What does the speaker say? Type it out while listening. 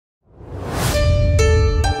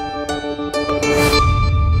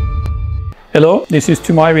Hello, this is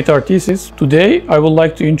Tümay with Artesis. Today I would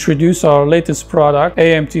like to introduce our latest product,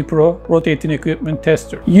 AMT Pro Rotating Equipment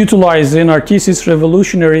Tester. Utilizing Artesis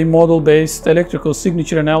revolutionary model-based electrical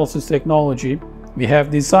signature analysis technology, we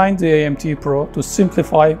have designed the AMT Pro to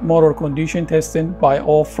simplify motor condition testing by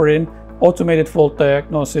offering automated fault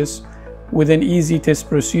diagnosis with an easy test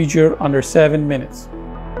procedure under 7 minutes.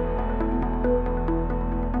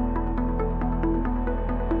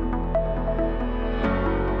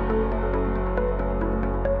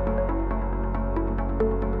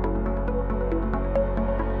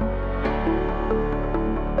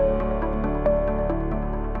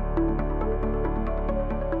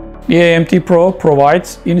 The AMT Pro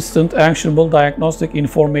provides instant actionable diagnostic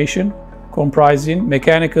information comprising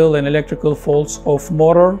mechanical and electrical faults of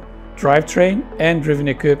motor, drivetrain, and driven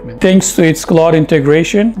equipment. Thanks to its cloud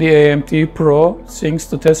integration, the AMT Pro syncs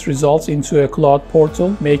the test results into a cloud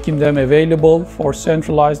portal, making them available for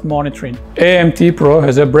centralized monitoring. AMT Pro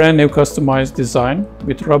has a brand new customized design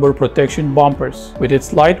with rubber protection bumpers. With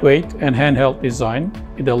its lightweight and handheld design,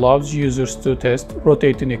 it allows users to test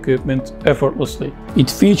rotating equipment effortlessly. It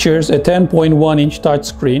features a 10.1-inch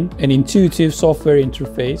touchscreen, an intuitive software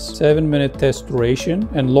interface, 7-minute test duration,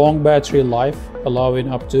 and long battery life, allowing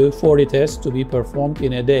up to 40 tests to be performed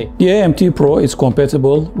in a day. The AMT Pro is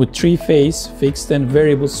compatible with 3-phase fixed and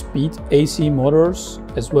variable speed AC motors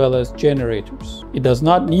as well as generators. It does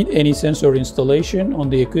not need any sensor installation on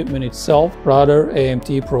the equipment itself. Rather,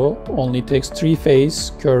 AMT Pro only takes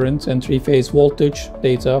 3-phase current and 3-phase voltage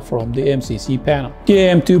data from the MCC panel. The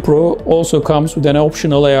AMT Pro also comes with an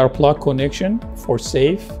optional AR plug connection for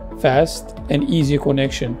safe, fast, and easy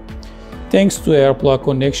connection. Thanks to AR plug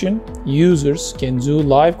connection, users can do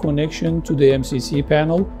live connection to the MCC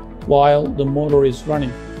panel while the motor is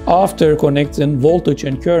running. After connecting voltage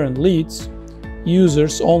and current leads,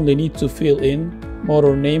 users only need to fill in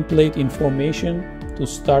motor nameplate information to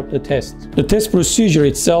start the test. The test procedure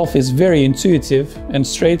itself is very intuitive and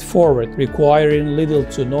straightforward, requiring little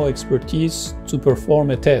to no expertise to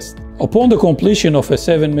perform a test. Upon the completion of a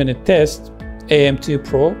 7-minute test, AMT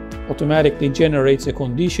Pro automatically generates a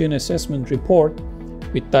condition assessment report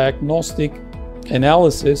with diagnostic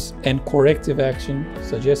analysis and corrective action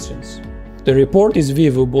suggestions. The report is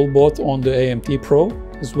viewable both on the AMT Pro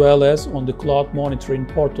as well as on the cloud monitoring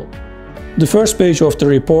portal. The first page of the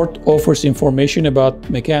report offers information about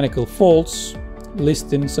mechanical faults,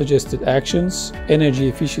 listing suggested actions, energy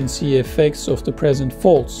efficiency effects of the present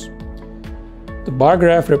faults. The bar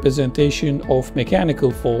graph representation of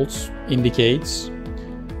mechanical faults indicates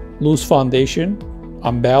loose foundation,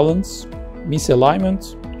 unbalance,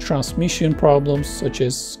 misalignment, transmission problems such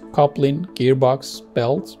as coupling, gearbox,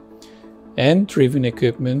 belt, and driven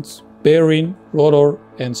equipment, bearing, rotor,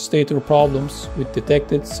 and stator problems with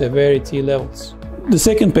detected severity levels. The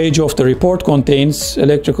second page of the report contains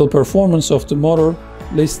electrical performance of the motor,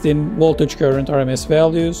 listing voltage current RMS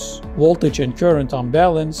values, voltage and current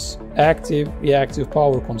unbalance, active, reactive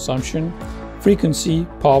power consumption, frequency,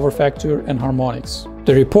 power factor, and harmonics.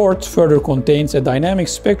 The report further contains a dynamic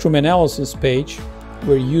spectrum analysis page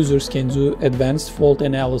where users can do advanced fault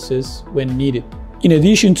analysis when needed. In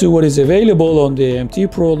addition to what is available on the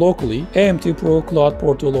AMT Pro locally, AMT Pro Cloud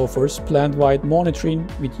Portal offers plant-wide monitoring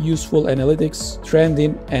with useful analytics,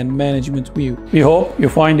 trending, and management view. We hope you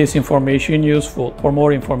find this information useful. For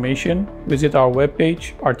more information, visit our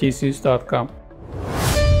webpage artesis.com.